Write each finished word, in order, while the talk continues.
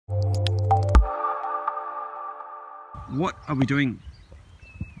What are we doing?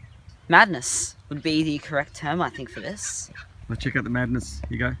 Madness would be the correct term, I think, for this. Let's check out the madness.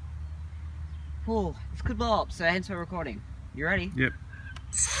 Here you go. Cool. This could blow up, so hence we're recording. You ready? Yep.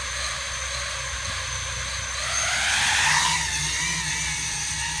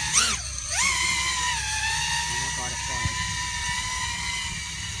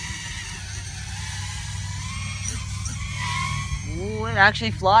 Ooh, it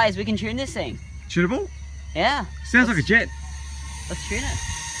actually flies. We can tune this thing. Tunable? Yeah. Sounds like a jet. Let's tune it.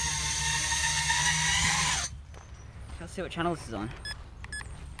 Let's see what channel this is on.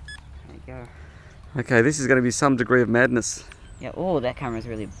 There you go. Okay, this is going to be some degree of madness. Yeah, oh, that camera is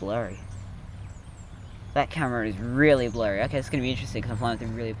really blurry. That camera is really blurry. Okay, it's going to be interesting because I'm flying with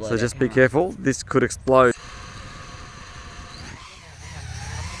a really blurry So just camera. be careful, this could explode.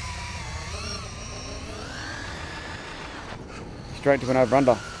 Straight to an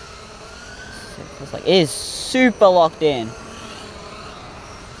over-under. It is super locked in.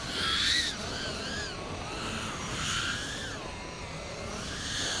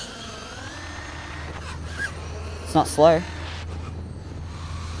 It's not slow.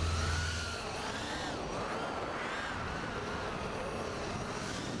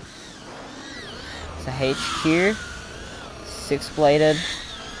 It's a HQ, 6-bladed.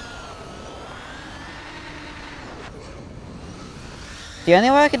 The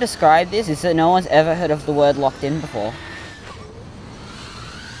only way I can describe this is that no one's ever heard of the word locked in before.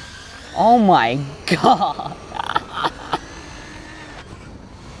 Oh my god!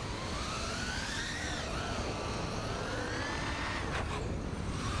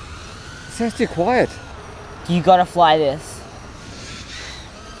 It sounds too quiet. You gotta fly this.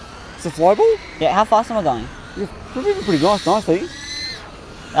 It's a flyball? Yeah, how fast am I going? You're moving pretty nicely.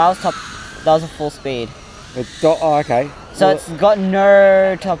 That was top. That was a full speed. Oh, okay. So well, it's got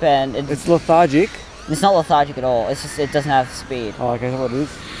no top end. It's lethargic. It's not lethargic at all. It's just it doesn't have speed. Oh, okay, that's what it is.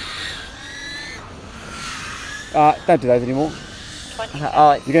 Don't do those anymore. Okay,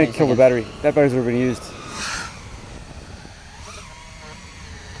 oh, You're going to kill the battery. That battery's already been used.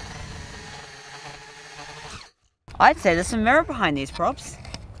 I'd say there's some merit behind these props.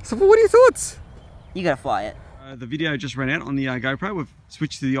 So what are your thoughts? You gotta fly it. The video just ran out on the GoPro. We've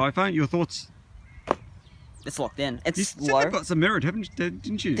switched to the iPhone. Your thoughts? It's locked in. It's You low. said you've got some merit,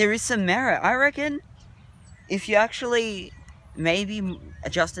 didn't you? There is some merit. I reckon if you actually maybe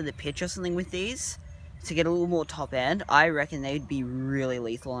adjusted the pitch or something with these to get a little more top end, I reckon they'd be really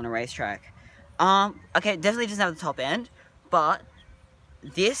lethal on a racetrack. Okay, it definitely doesn't have the top end, but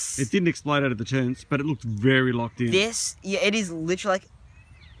this... It didn't explode out of the turns, but it looked very locked in. This, yeah, it is literally like...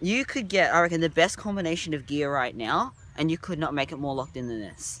 You could get, I reckon, the best combination of gear right now, and you could not make it more locked in than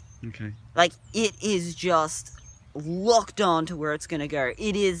this. Okay. Like, it is just locked on to where it's going to go.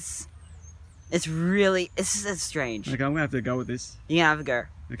 It is... It's really... It's strange. Okay, I'm going to have to go with this. You're going to have a go.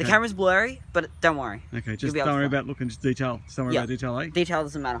 Okay. The camera's blurry, but don't worry. Okay, just don't worry about looking, just detail. Just don't worry about detail, eh? Detail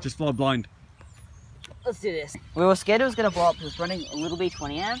doesn't matter. Just fly blind. Let's do this. We were scared it was going to blow up because it's running a little bit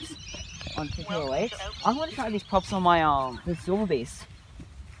 20 amps on 208. I'm going to try these props on my the Silver Beast.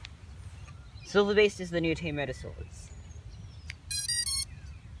 Silver Beast is the new T-Motor swords.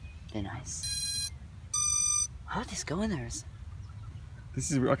 They're nice. How did this go in there?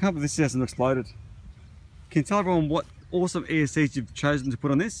 This is, I can't believe this hasn't exploded. Can you tell everyone what awesome ESCs you've chosen to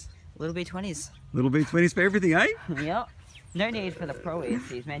put on this? Little B20s. Little B20s for everything, eh? Yep. No need for the Pro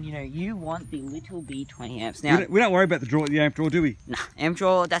ESCs, man. You know, you want the little B20 amps. Now, we don't worry about the amp draw, do we? Nah, amp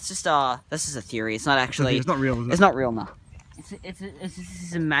draw, that's just a theory. It's not actually... It's not real, is it? It's not real, no. It's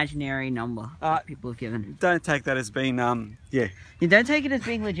this imaginary number that people have given. Don't take that as being, yeah. You don't take it as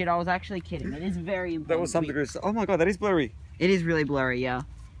being legit. I was actually kidding. It is very important. That was some degree. Oh my god, that is blurry. It is really blurry, yeah.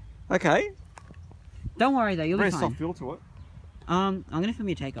 Okay. Don't worry though, you'll be Very fine. soft feel to it. I'm gonna film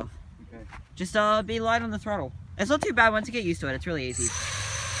your takeoff. Okay. Just be light on the throttle. It's not too bad once you get used to it. It's really easy.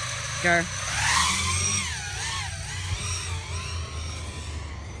 Go.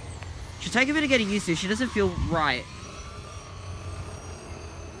 She'll take a bit of getting used to. She doesn't feel right.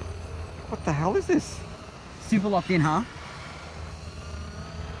 What the hell is this? Super locked in, huh?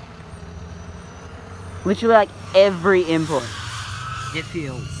 Literally like every input it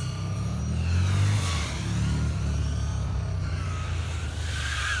feels.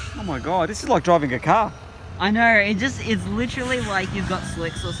 Oh my god, this is like driving a car. I know, it's literally like you've got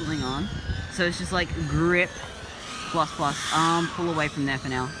slicks or something on. So it's just like grip plus. Pull away from there for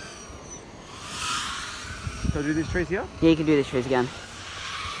now. So I do these trees here? Yeah, you can do these trees again.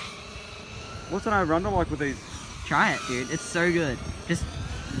 What's an over-under like with these? Try it, dude. It's so good. Just,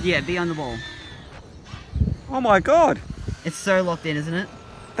 yeah, be on the ball. Oh my god! It's so locked in, isn't it?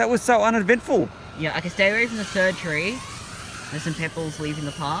 That was so uneventful. Yeah, I can stay away from the third tree. There's some pepples leaving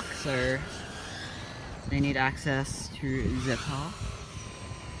the park, so they need access to the park.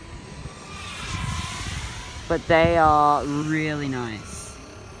 But they are really nice.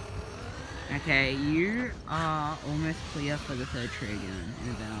 Okay, you are almost clear for the third tree again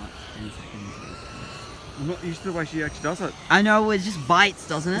in about 10 seconds. I'm not used to the way she actually does it. I know, it just bites,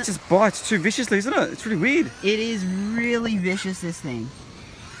 doesn't it? It just bites too viciously, isn't it? It's really weird. It is really vicious, this thing.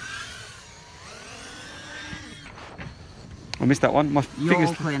 I missed that one. My You're fingers.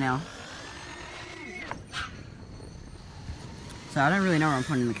 all clear now. So I don't really know where I'm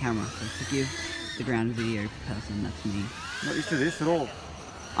pointing the camera, so forgive the ground video person, that's me. Not used to this at all.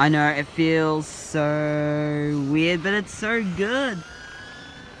 I know, it feels so weird, but it's so good.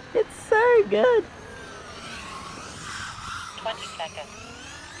 It's so good. 20 seconds.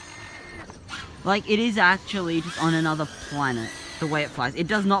 Like, it is actually just on another planet, the way it flies. It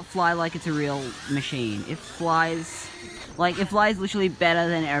does not fly like it's a real machine. It flies, like, it flies literally better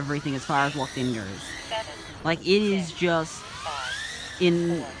than everything as far as locked in goes. 7, Like, it is just 5,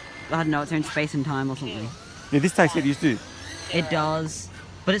 in, I don't know, its own space and time or something. Yeah, this takes get used to. It does.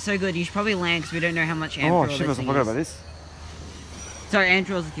 But it's so good, you should probably land because we don't know how much amp Oh, this shit, I thing forgot is. about this. Sorry,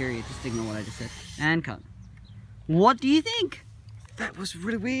 Andrew's a theory, just ignore what I just said. And cut. What do you think? That was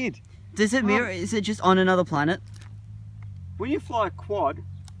really weird. Does it mirror, is it just on another planet? When you fly a quad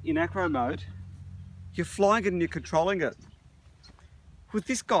in acro mode, you're flying it and you're controlling it. With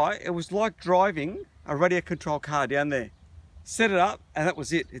this guy, it was like driving a radio control car down there. Set it up and that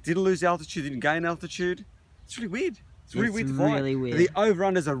was it. It didn't lose altitude, didn't gain altitude. It's really weird. It's really weird to fly. really weird. The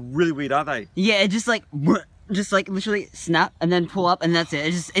over-unders are really weird, aren't they? Yeah, it just like literally snap and then pull up and that's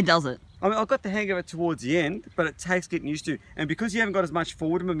it. It does it. I mean, I got the hang of it towards the end, but it takes getting used to. And because you haven't got as much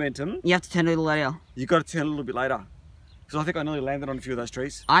forward momentum, You have to turn it a little later. you've got to turn a little bit later. Because I think I nearly landed on a few of those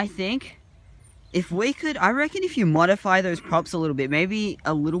trees. I think if we could, I reckon if you modify those props a little bit, maybe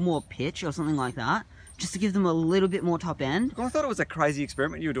a little more pitch or something like that, just to give them a little bit more top end. I thought it was a crazy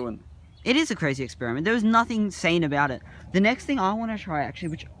experiment you were doing. It is a crazy experiment. There was nothing sane about it. The next thing I want to try actually,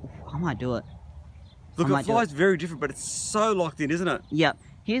 which I might do it. Look, I might it do flies very different, but it's so locked in, isn't it? Yep.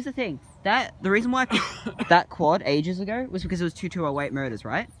 Here's the thing. The reason why I picked that quad ages ago was because it was 2208 motors,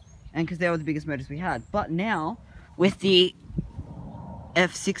 right? And because they were the biggest motors we had. But now, with the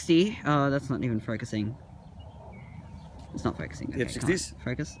F60, that's not even focusing. It's not focusing. The Okay, F60s? can't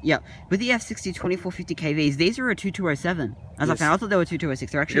focus. Yeah. With the F60 2450 KVs, these are a 2207. As I Yes. found, I thought they were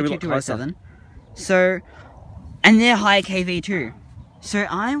 2206. They're actually Yeah, we look closer. 2207. So, and they're higher KV too. So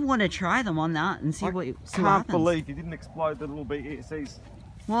I want to try them on that and see what happens. Can't believe you didn't explode the little BESCs.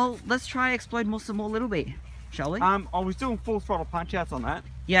 Well, let's try explode some more Little Bee, shall we? I was doing full throttle punch outs on that.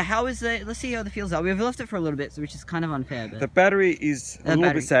 Yeah, how is the, let's see how the feels are. We've left it for a little bit, which is kind of unfair, but The battery is a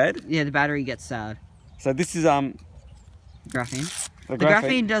little bit sad. yeah, the battery gets sad. So this is Graphene. the The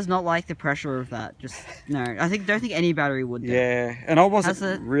graphene does not like the pressure of that. Just, no, don't think any battery would do. Yeah, and I wasn't How's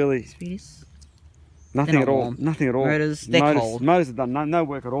the really Speedies? nothing not at all. warm. Nothing at all. Motors, they're cold. Motors have done no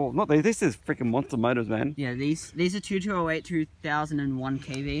work at all. Not these. This is freaking monster motors, man. Yeah, these are 2208 2001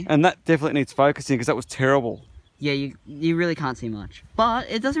 kV. And that definitely needs focusing because that was terrible. Yeah, you really can't see much. But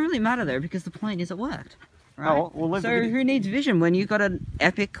it doesn't really matter though because the point is it worked. Right? Oh, well, let's So who needs vision when you've got an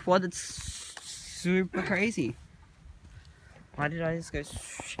epic quad that's super crazy? Why did I just go?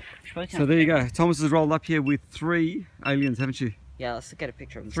 So there you go. Thomas has rolled up here with 3 aliens, haven't you? Yeah, let's get a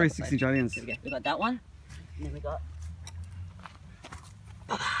picture of them. 3 6-inch aliens. There we go. We got that one, and then we got.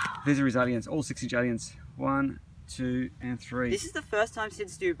 These are his aliens, all 6-inch aliens. 1, 2, and 3. This is the first time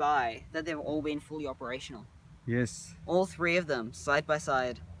since Dubai that they've all been fully operational. Yes. All 3 of them, side by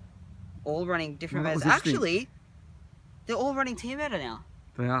side, all running different Well, modes. that was interesting. Actually, they're all running T-Motor now.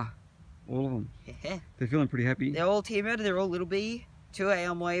 They are. All of them. Yeah. They're feeling pretty happy. They're all T-Motor, they're all Little B, 2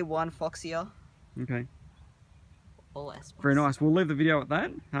 AMWay, 1 Foxier, Okay. all S. Very nice. We'll leave the video at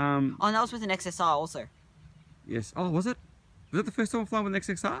that. Oh, and that was with an XSR also. Yes. Oh, was it? Was it the first time flying with an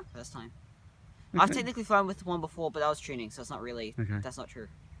XXR? First time. Okay. I've technically flown with one before, but that was tuning, so it's not really, Okay. that's not true.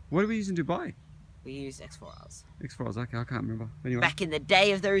 What did we use in Dubai? We use X4Rs. X-Files. Okay, I can't remember. Anyway. Back in the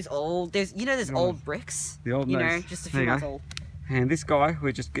day of those old, those Oh. old bricks. The old You know, nose. just a There few you months go. old. And this guy,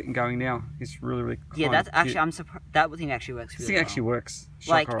 we're just getting going now. He's really, really Yeah, kind that's of actually, cute. I'm surprised, that thing actually works This really thing well. actually works.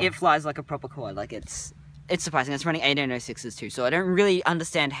 Like, Shocker. it flies like a proper quad, like it's surprising. It's running 1806s too, so I don't really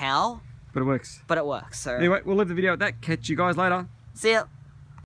understand how, But it works. but it works, so. Anyway, we'll leave the video at that. Catch you guys later. See ya!